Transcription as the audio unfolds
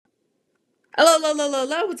Hello, hello, hello,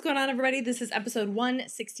 hello. What's going on, everybody? This is episode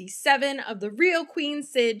 167 of the Real Queen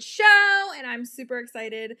Sid Show, and I'm super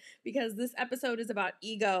excited because this episode is about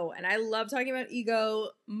ego, and I love talking about ego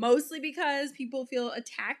mostly because people feel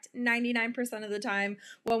attacked 99% of the time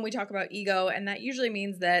when we talk about ego, and that usually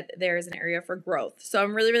means that there is an area for growth. So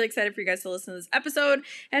I'm really, really excited for you guys to listen to this episode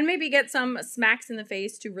and maybe get some smacks in the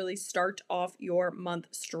face to really start off your month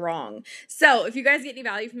strong. So if you guys get any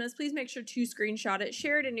value from this, please make sure to screenshot it,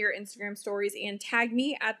 share it into your Instagram stories, and tag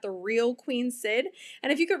me at the Real Queen Sid.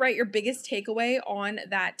 And if you could write your biggest takeaway on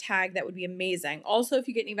that tag, that would be amazing. Also, if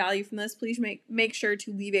you get any value from this, please make sure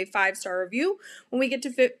to leave a 5-star review. When we get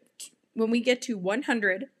to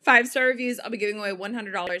 100 5-star reviews, I'll be giving away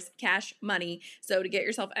 $100 cash money. So to get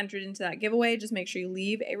yourself entered into that giveaway, just make sure you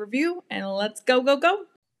leave a review and let's go, go, go.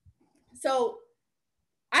 So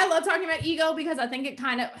I love talking about ego because I think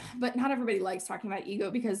but not everybody likes talking about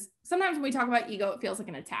ego because sometimes when we talk about ego, it feels like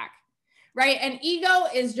an attack, right? And ego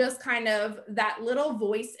is just kind of that little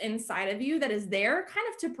voice inside of you that is there kind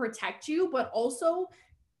of to protect you, but also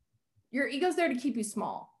your ego's there to keep you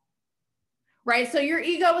small, right? So your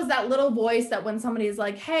ego is that little voice that when somebody is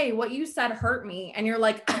like, hey, what you said hurt me. And you're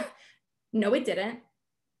like, no, it didn't.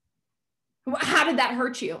 How did that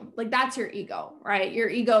hurt you? Like, that's your ego, right? Your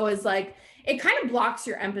ego is like, it kind of blocks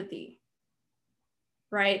your empathy,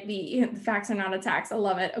 right? The facts are not attacks. I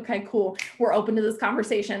love it. Okay, cool. We're open to this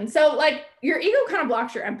conversation. So like your ego kind of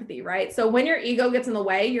blocks your empathy, right? So when your ego gets in the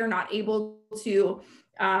way, you're not able to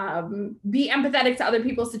be empathetic to other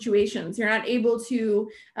people's situations. You're not able to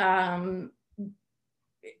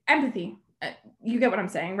empathy. You get what I'm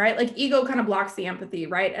saying, right? Like ego kind of blocks the empathy,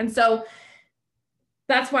 right? And so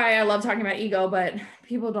that's why I love talking about ego, but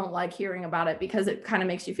people don't like hearing about it because it kind of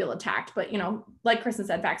makes you feel attacked. But, you know, like Kristen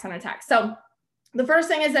said, facts on attacks. So the first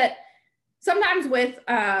thing is that sometimes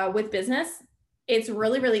with business, it's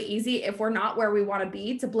really, really easy if we're not where we want to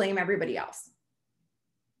be to blame everybody else.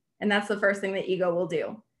 And that's the first thing that ego will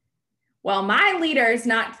do. Well, my leader's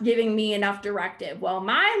not giving me enough directive. Well,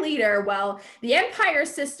 my leader, well, the Empire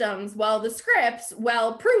systems, well, the scripts,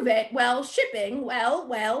 well, prove it, well, shipping, well,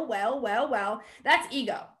 that's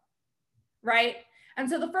ego, right? And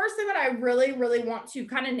so the first thing that I really, really want to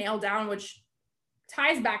kind of nail down, which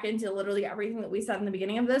ties back into literally everything that we said in the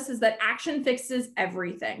beginning of this, is that action fixes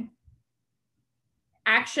everything.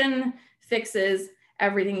 Action fixes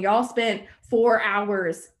everything. Y'all spent 4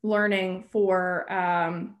 hours learning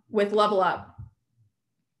with Level Up.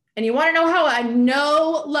 And you want to know how I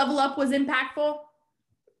know Level Up was impactful?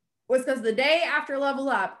 Was because the day after Level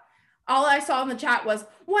Up, all I saw in the chat was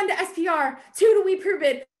 1 to SPR, 2 to We Prove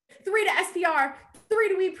It, 3 to SPR, 3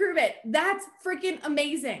 to We Prove It. That's freaking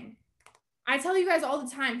amazing. I tell you guys all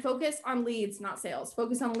the time, focus on leads, not sales.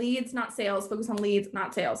 Focus on leads, not sales. Focus on leads,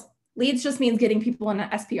 not sales. Leads just means getting people in an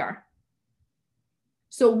SPR.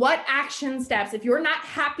 So what action steps, if you're not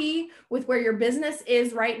happy with where your business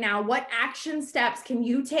is right now, what action steps can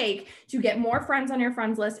you take to get more friends on your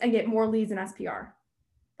friends list and get more leads in SPR?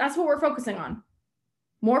 That's what we're focusing on.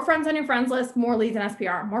 More friends on your friends list, more leads in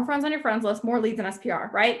SPR. More friends on your friends list, more leads in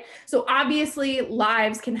SPR, right? So obviously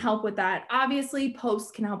lives can help with that. Obviously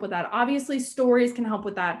posts can help with that. Obviously stories can help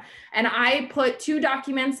with that. And I put 2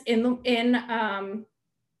 documents in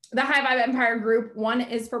the High Vibe Empire group. One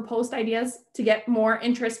is for post ideas to get more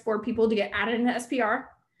interest for people to get added into SPR.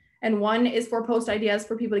 And one is for post ideas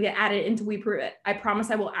for people to get added into We Prove It. I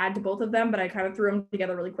promise I will add to both of them, but I kind of threw them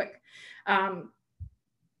together really quick.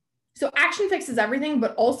 So action fixes everything,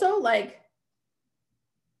 but also like,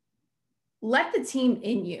 let the team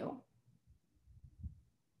in you.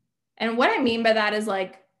 And what I mean by that is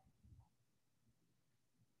like,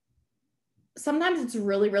 sometimes it's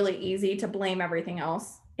really, really easy to blame everything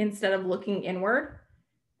else instead of looking inward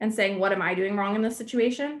and saying, what am I doing wrong in this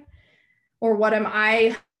situation? Or what am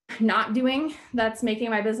I not doing that's making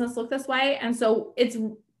my business look this way? And so it's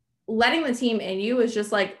letting the team in you is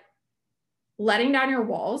just like letting down your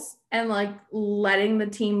walls and like letting the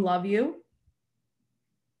team love you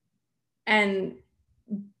and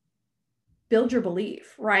build your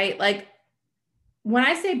belief, right? Like when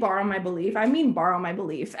I say borrow my belief, I mean borrow my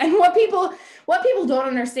belief. And what people don't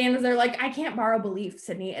understand is they're like, I can't borrow belief,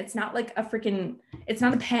 Sydney. It's not like it's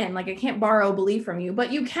not a pen. Like I can't borrow belief from you,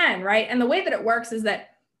 but you can, right? And the way that it works is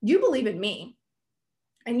that you believe in me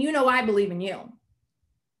and you know I believe in you.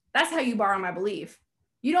 That's how you borrow my belief.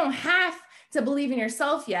 You don't have to believe in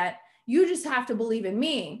yourself yet. You just have to believe in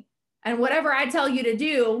me. And whatever I tell you to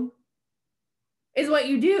do is what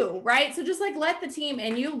you do, right? So just like let the team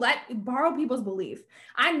in you, borrow people's belief.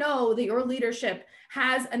 I know that your leadership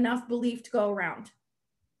has enough belief to go around.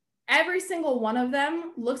 every single one of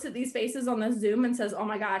them looks at these faces on this Zoom and says, oh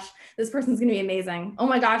my gosh, this person's going to be amazing. Oh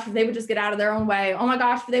my gosh, if they would just get out of their own way. Oh my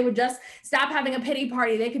gosh, if they would just stop having a pity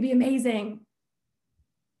party, they could be amazing.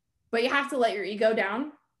 But you have to let your ego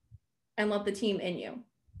down and let the team in you.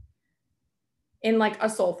 In like a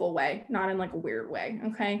soulful way, not in like a weird way,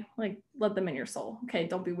 okay? Like let them in your soul, okay?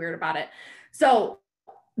 Don't be weird about it. So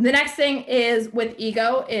the next thing is with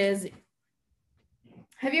ego is,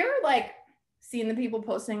 have you ever like seen the people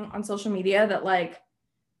posting on social media that like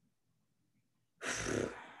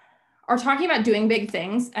are talking about doing big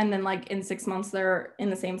things and then like in 6 months they're in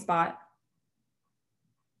the same spot?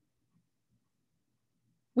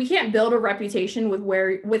 We can't build a reputation with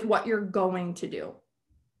what you're going to do.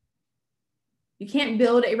 You can't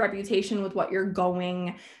build a reputation with what you're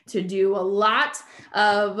going to do. A lot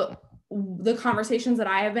of the conversations that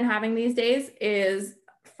I have been having these days is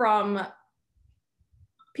from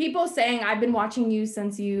people saying, I've been watching you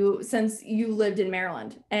since you lived in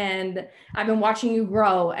Maryland, and I've been watching you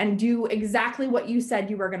grow and do exactly what you said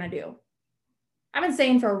you were going to do. I've been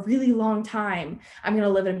saying for a really long time, I'm going to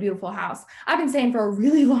live in a beautiful house. I've been saying for a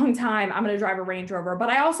really long time, I'm going to drive a Range Rover, but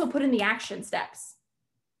I also put in the action steps.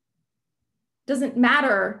 Doesn't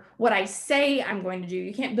matter what I say I'm going to do.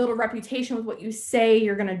 You can't build a reputation with what you say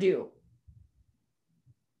you're going to do.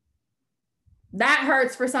 That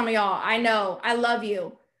hurts for some of y'all. I know. I love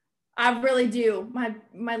you. I really do.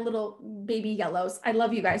 My little baby yellows. I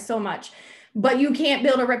love you guys so much. But you can't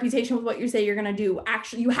build a reputation with what you say you're going to do.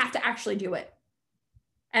 Actually, you have to actually do it.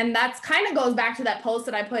 And that's kind of goes back to that post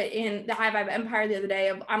that I put in the High Vibe Empire the other day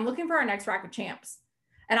of, I'm looking for our next Rack of Champs.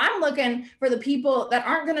 And I'm looking for the people that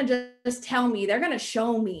aren't going to just tell me, they're going to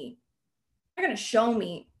show me. They're going to show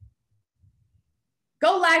me.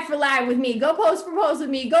 Go live for live with me. Go post for post with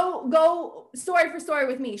me. Go story for story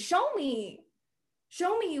with me. Show me.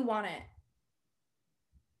 Show me you want it.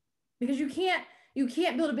 Because you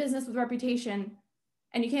can't build a business with reputation,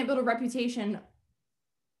 and you can't build a reputation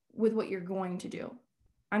with what you're going to do.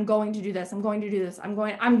 I'm going to do this. I'm going to do this. I'm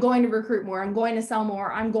going to recruit more. I'm going to sell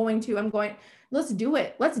more. Let's do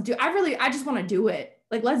it. I just want to do it.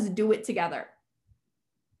 Like, let's do it together.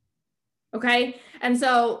 Okay. And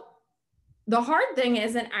so the hard thing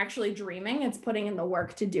isn't actually dreaming. It's putting in the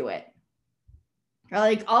work to do it.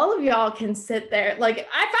 Like, all of y'all can sit there. Like, if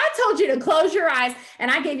I told you to close your eyes and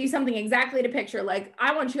I gave you something exactly to picture, like,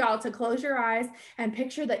 I want you all to close your eyes and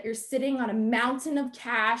picture that you're sitting on a mountain of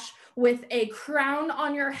cash with a crown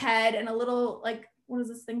on your head and a little, like, what is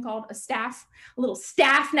this thing called? A little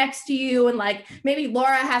staff next to you. And like, maybe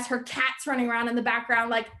Laura has her cats running around in the background.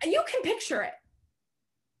 Like, you can picture it.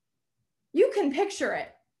 You can picture it.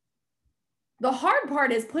 The hard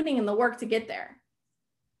part is putting in the work to get there.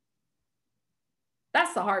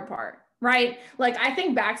 That's the hard part, right? Like, I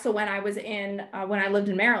think back to when I was when I lived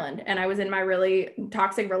in Maryland and I was in my really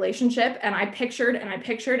toxic relationship, and I pictured my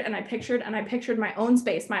own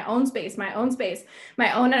space, my own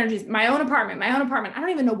energies, my own apartment. I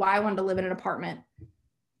don't even know why I wanted to live in an apartment.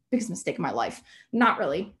 Biggest mistake of my life. Not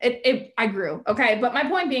really. I grew. Okay. But my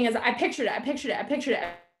point being is I pictured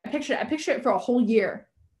it for a whole year.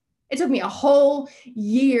 It took me a whole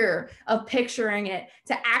year of picturing it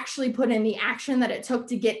to actually put in the action that it took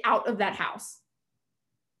to get out of that house.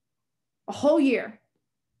 A whole year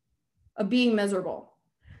of being miserable.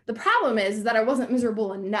 The problem is that I wasn't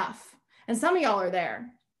miserable enough. And some of y'all are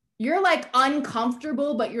there. You're like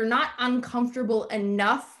uncomfortable, but you're not uncomfortable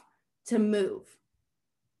enough to move.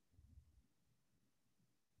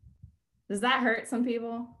 Does that hurt some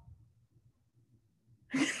people?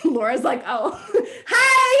 Laura's like, oh,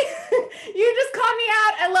 hi, you just called me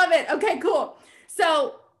out. I love it. Okay, cool.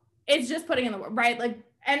 So it's just putting in the work, right? Like,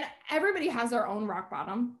 and everybody has their own rock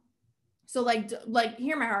bottom. So like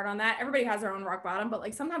hear my heart on that. Everybody has their own rock bottom, but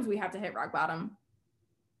like sometimes we have to hit rock bottom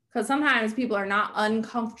because sometimes people are not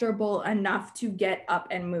uncomfortable enough to get up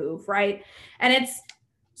and move, right? And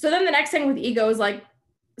so then the next thing with ego is like,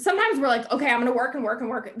 sometimes we're like, okay, I'm going to work and work and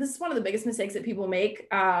work. This is one of the biggest mistakes that people make,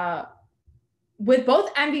 with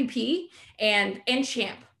both MVP and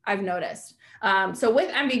champ, I've noticed. So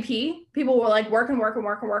with MVP, people will like work and work and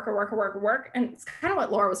work and work and work and work and work. And it's kind of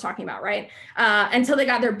what Laura was talking about, right? Until they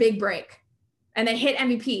got their big break and they hit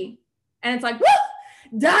MVP. And it's like, woo,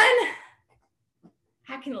 done.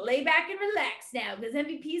 I can lay back and relax now because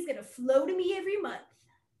MVP is going to flow to me every month.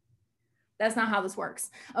 That's not how this works.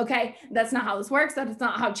 Okay. That's not how this works. That's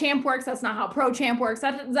not how champ works. That's not how pro champ works.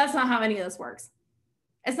 That's not how any of this works.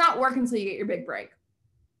 It's not work until you get your big break.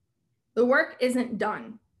 The work isn't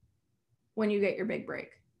done when you get your big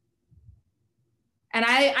break. And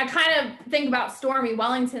I kind of think about Stormy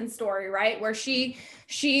Wellington's story, right? Where she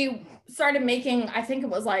started making, I think it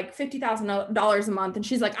was like $50,000 a month. And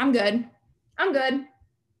she's like, I'm good. I'm good.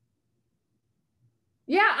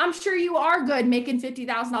 Yeah, I'm sure you are good making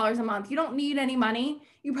 $50,000 a month. You don't need any money.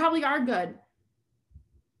 You probably are good.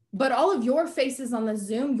 But all of your faces on the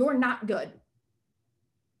Zoom, you're not good.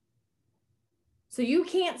 So you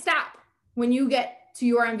can't stop when you get to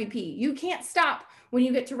your MVP. You can't stop when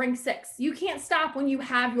you get to rank 6. You can't stop when you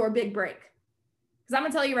have your big break. Because I'm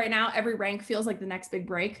going to tell you right now, every rank feels like the next big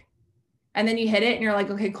break. And then you hit it and you're like,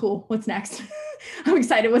 okay, cool. What's next? I'm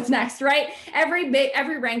excited. What's next, right? Every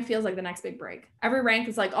rank feels like the next big break. Every rank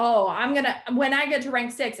is like, oh, when I get to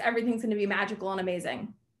rank 6, everything's going to be magical and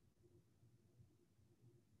amazing.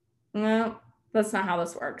 No, that's not how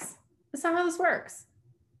this works. That's not how this works.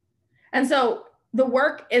 And so the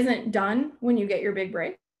work isn't done when you get your big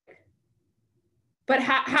break. But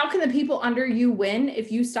how can the people under you win if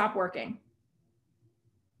you stop working?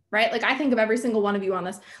 Right? Like I think of every single one of you on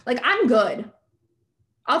this. Like I'm good.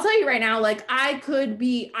 I'll tell you right now, like I could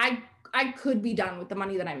be done with the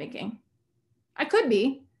money that I'm making. I could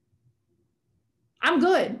be. I'm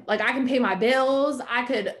good. Like I can pay my bills. I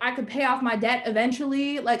could pay off my debt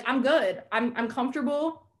eventually. Like I'm good. I'm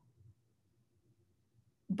comfortable.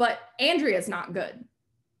 But Andrea's not good.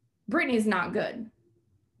 Brittany's not good.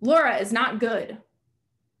 Laura is not good.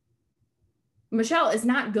 Michelle is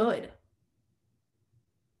not good.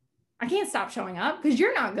 I can't stop showing up because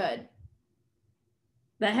you're not good.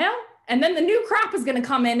 The hell? And then the new crop is going to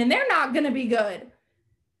come in and they're not going to be good.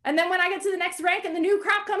 And then when I get to the next rank and the new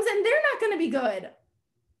crop comes in, they're not going to be good.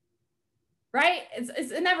 Right?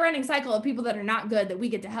 It's a never ending cycle of people that are not good that we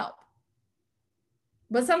get to help.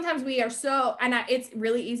 But sometimes we are it's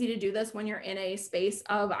really easy to do this when you're in a space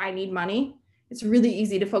of, I need money. It's really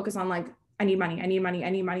easy to focus on like, I need money, I need money, I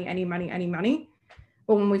need money, I need money, I need money.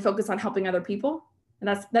 But when we focus on helping other people,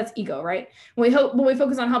 and that's ego, right? When we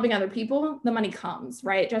focus on helping other people, the money comes,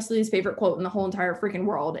 right? Jess Lee's favorite quote in the whole entire freaking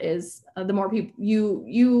world is the more people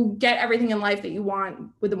you get everything in life that you want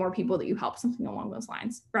with the more people that you help, something along those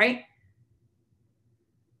lines, right?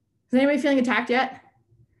 Is anybody feeling attacked yet?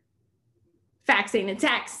 Facts ain't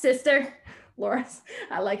attacked, sister. Laura,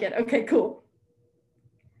 I like it. Okay, cool.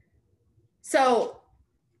 So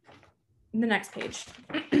the next page,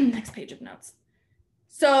 next page of notes.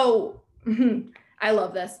 So I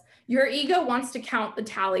love this. Your ego wants to count the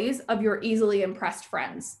tallies of your easily impressed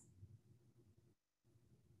friends.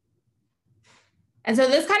 And so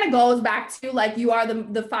this kind of goes back to like, you are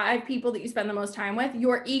the 5 people that you spend the most time with.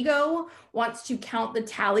 Your ego wants to count the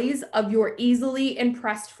tallies of your easily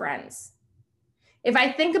impressed friends. If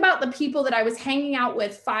I think about the people that I was hanging out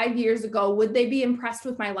with 5 years ago, would they be impressed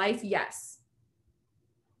with my life? Yes.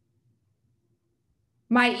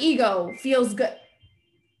 My ego feels good.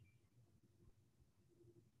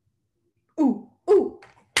 Ooh,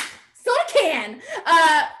 soda can.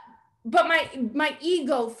 But my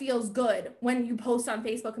ego feels good when you post on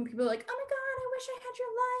Facebook and people are like, oh my God, I wish I had your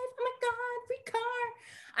life. Oh my God, free car.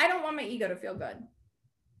 I don't want my ego to feel good.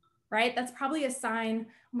 Right? That's probably a sign.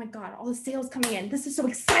 Oh my God, all the sales coming in. This is so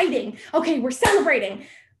exciting. Okay, we're celebrating.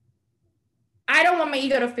 I don't want my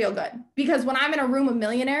ego to feel good because when I'm in a room of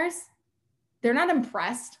millionaires, they're not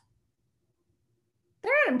impressed.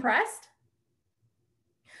 They're not impressed.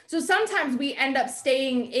 So sometimes we end up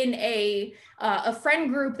staying in a friend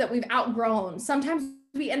group that we've outgrown. Sometimes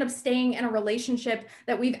we end up staying in a relationship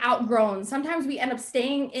that we've outgrown. Sometimes we end up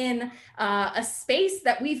staying in a space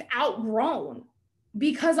that we've outgrown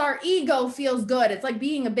because our ego feels good. It's like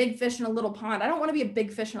being a big fish in a little pond. I don't want to be a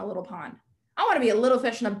big fish in a little pond. I want to be a little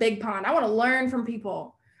fish in a big pond. I want to learn from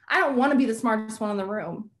people. I don't want to be the smartest one in the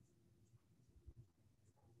room.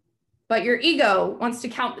 But your ego wants to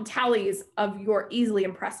count the tallies of your easily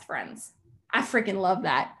impressed friends. I freaking love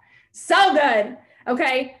that. So good.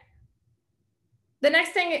 Okay. The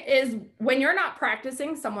next thing is when you're not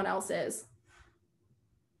practicing, someone else is.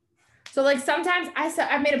 So like sometimes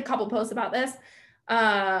I've made a couple posts about this.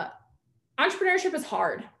 Entrepreneurship is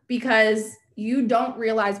hard because you don't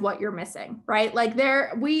realize what you're missing, right? Like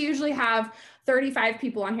we usually have 35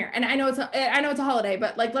 people on here, and I know it's a holiday,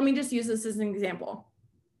 but like, let me just use this as an example.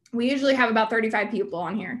 We usually have about 35 people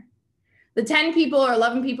on here. The 10 people or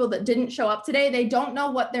 11 people that didn't show up today, they don't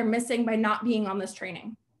know what they're missing by not being on this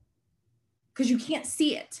training because you can't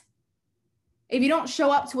see it. If you don't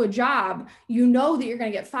show up to a job, you know that you're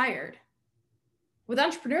going to get fired. With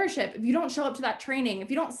entrepreneurship, if you don't show up to that training, if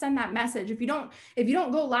you don't send that message, if you don't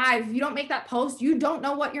go live, if you don't make that post, you don't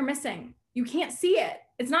know what you're missing. You can't see it.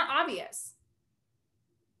 It's not obvious.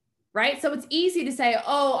 Right? So it's easy to say,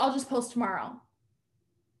 oh, I'll just post tomorrow.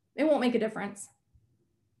 It won't make a difference.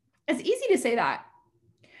 It's easy to say that.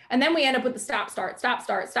 And then we end up with the stop, start, stop,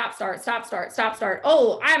 start, stop, start, stop, start, stop, start.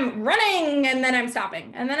 Oh, I'm running and then I'm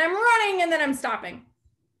stopping. And then I'm running and then I'm stopping.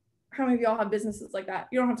 How many of y'all have businesses like that?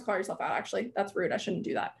 You don't have to call yourself out, actually. That's rude. I shouldn't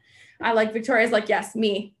do that. I like Victoria's like, yes,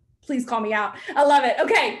 me. Please call me out. I love it.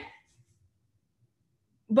 Okay.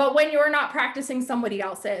 But when you're not practicing, somebody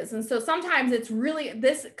else is. And so sometimes it's really,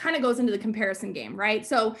 this kind of goes into the comparison game, right?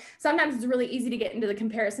 So sometimes it's really easy to get into the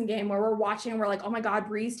comparison game where we're watching and we're like, oh my God,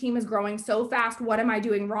 Bree's team is growing so fast. What am I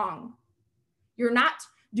doing wrong? You're not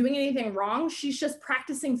doing anything wrong. She's just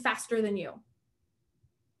practicing faster than you.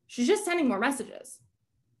 She's just sending more messages.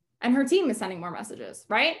 And her team is sending more messages,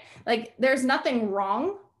 right? Like there's nothing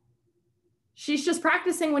wrong. She's just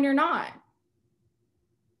practicing when you're not.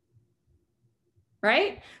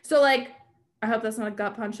 Right? So like, I hope that's not a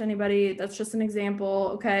gut punch to anybody. That's just an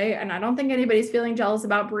example, okay? And I don't think anybody's feeling jealous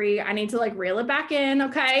about Bree. I need to like reel it back in,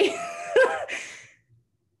 okay?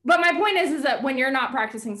 But my point is that when you're not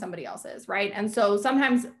practicing, somebody else is, right? And so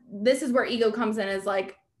sometimes this is where ego comes in, is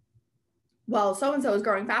like, well, so-and-so is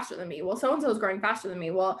growing faster than me. Well, so-and-so is growing faster than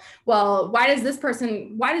me. Well, why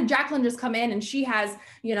did Jacqueline just come in and she has,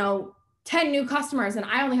 10 new customers and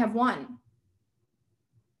I only have one?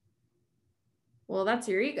 Well, that's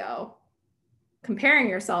your ego comparing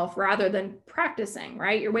yourself rather than practicing,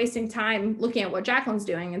 right? You're wasting time looking at what Jacqueline's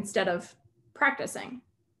doing instead of practicing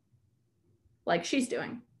like she's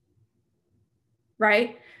doing,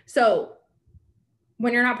 right? So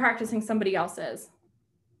when you're not practicing, somebody else is.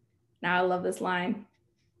 Now, I love this line.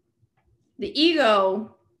 The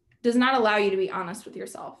ego does not allow you to be honest with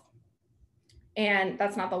yourself. And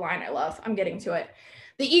that's not the line I love. I'm getting to it.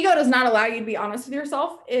 The ego does not allow you to be honest with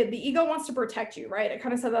yourself. The ego wants to protect you, right? I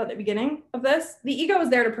kind of said that at the beginning of this. The ego is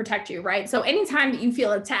there to protect you, right? So anytime that you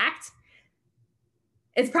feel attacked,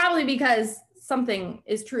 it's probably because something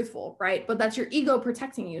is truthful, right? But that's your ego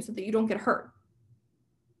protecting you so that you don't get hurt.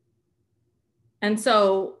 And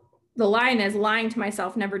so the line is, lying to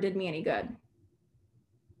myself never did me any good.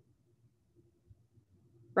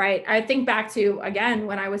 Right? I think back to, again,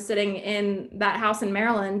 when I was sitting in that house in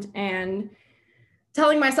Maryland and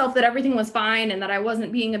telling myself that everything was fine and that I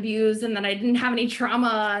wasn't being abused and that I didn't have any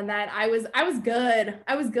trauma and that I was good.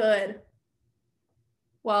 I was good.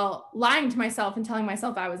 Well, lying to myself and telling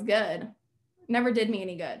myself I was good never did me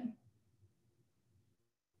any good.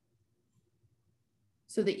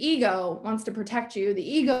 So the ego wants to protect you. The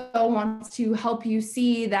ego wants to help you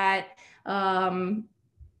see that, I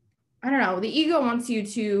don't know, the ego wants you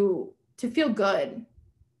to feel good.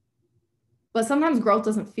 But sometimes growth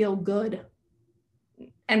doesn't feel good.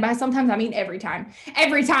 And by sometimes, I mean every time.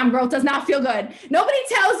 Every time growth does not feel good. Nobody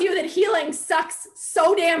tells you that healing sucks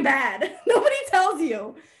so damn bad. Nobody tells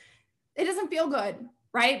you. It doesn't feel good,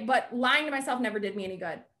 right? But lying to myself never did me any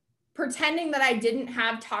good. Pretending that I didn't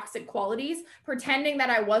have toxic qualities, pretending that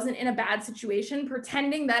I wasn't in a bad situation,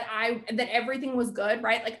 pretending that everything was good,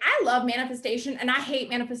 right? Like I love manifestation and I hate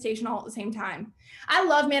manifestation all at the same time. I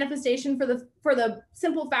love manifestation for the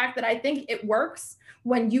simple fact that I think it works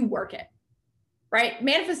when you work it. Right?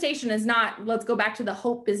 Manifestation is not, let's go back to the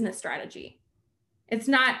hope business strategy. It's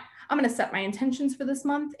not, I'm going to set my intentions for this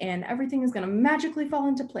month and everything is going to magically fall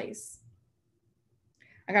into place.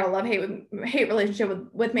 I got a love-hate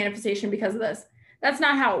relationship with manifestation because of this. That's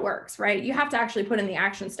not how it works, right? You have to actually put in the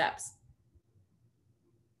action steps.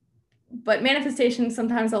 But manifestation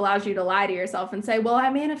sometimes allows you to lie to yourself and say, well, I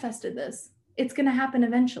manifested this. It's going to happen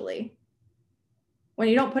eventually. When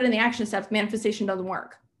you don't put in the action steps, manifestation doesn't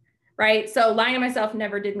work. Right? So lying to myself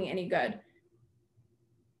never did me any good.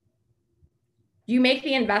 You make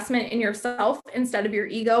the investment in yourself instead of your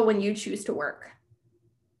ego when you choose to work.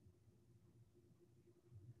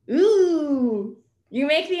 Ooh, you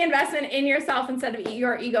make the investment in yourself instead of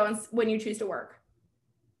your ego when you choose to work.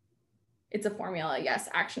 It's a formula. Yes,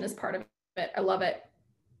 action is part of it. I love it.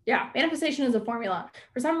 Yeah, manifestation is a formula.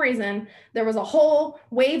 For some reason, there was a whole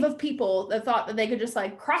wave of people that thought that they could just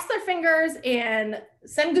like cross their fingers and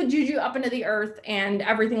send good juju up into the earth and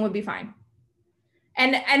everything would be fine.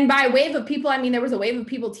 And by wave of people, I mean, there was a wave of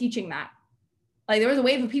people teaching that. Like there was a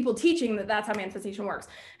wave of people teaching that that's how manifestation works.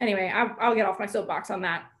 Anyway, I'll get off my soapbox on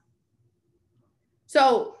that.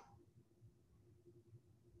 So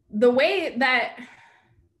the way that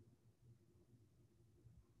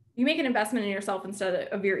you make an investment in yourself instead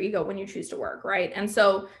of your ego when you choose to work, right? And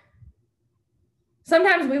so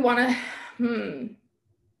sometimes we want to,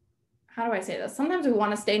 how do I say this? Sometimes we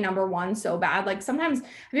want to stay number one so bad. Like sometimes, have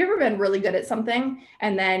you ever been really good at something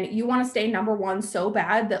and then you want to stay number one so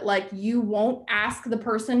bad that like you won't ask the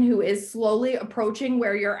person who is slowly approaching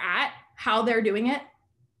where you're at how they're doing it?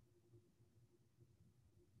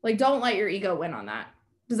 Like don't let your ego win on that.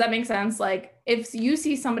 Does that make sense? Like if you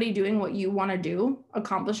see somebody doing what you want to do,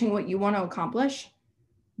 accomplishing what you want to accomplish,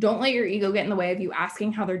 don't let your ego get in the way of you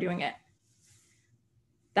asking how they're doing it.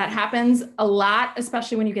 That happens a lot,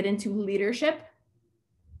 especially when you get into leadership.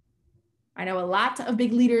 I know a lot of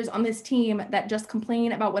big leaders on this team that just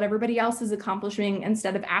complain about what everybody else is accomplishing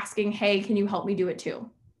instead of asking, hey, can you help me do it too?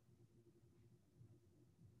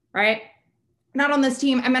 Right? Not on this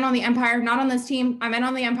team. I meant on the Empire. Not on this team. I meant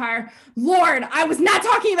on the Empire. Lord, I was not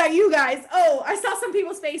talking about you guys. Oh, I saw some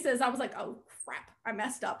people's faces. I was like, oh, crap. I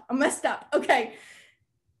messed up. Okay.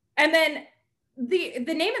 And then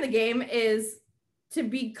the name of the game is to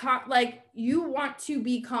become, like, you want to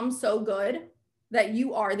become so good that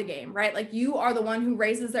you are the game, right? Like you are the one who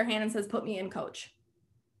raises their hand and says, put me in, coach.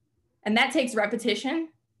 And that takes repetition,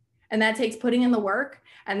 and that takes putting in the work,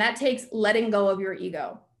 and that takes letting go of your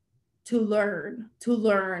ego to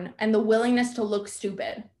learn, and the willingness to look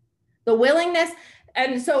stupid. The willingness.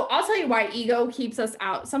 And so I'll tell you why ego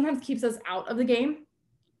sometimes keeps us out of the game,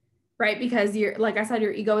 right? Because like I said,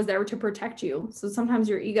 your ego is there to protect you. So sometimes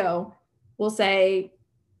your ego will say,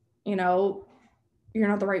 you know, you're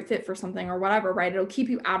not the right fit for something or whatever, right? It'll keep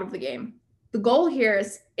you out of the game. The goal here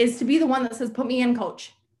is to be the one that says, put me in,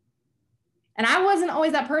 coach. And I wasn't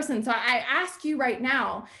always that person. So I ask you right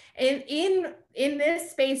now, in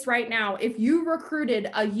this space right now, if you recruited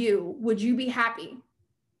a you, would you be happy?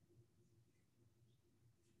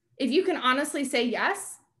 If you can honestly say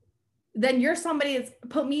yes, then you're somebody that's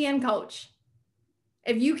put me in, coach.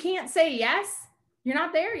 If you can't say yes, you're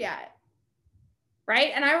not there yet.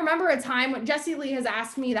 Right? And I remember a time when Easliy has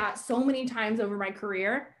asked me that so many times over my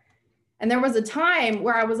career. And there was a time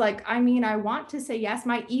where I was like, I mean, I want to say yes.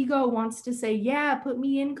 My ego wants to say, yeah, put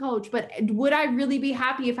me in, coach. But would I really be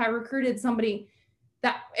happy if I recruited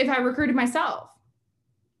if I recruited myself?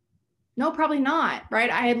 No, probably not.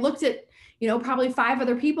 Right? I had looked at, probably 5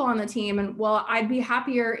 other people on the team. And well, I'd be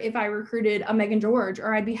happier if I recruited a Megan George,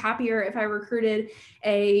 or I'd be happier if I recruited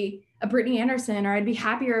a Brittany Anderson, or I'd be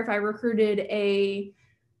happier if I recruited a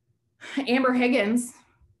Amber Higgins.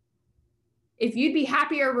 If you'd be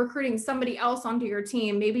happier recruiting somebody else onto your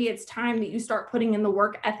team, maybe it's time that you start putting in the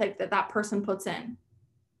work ethic that person puts in.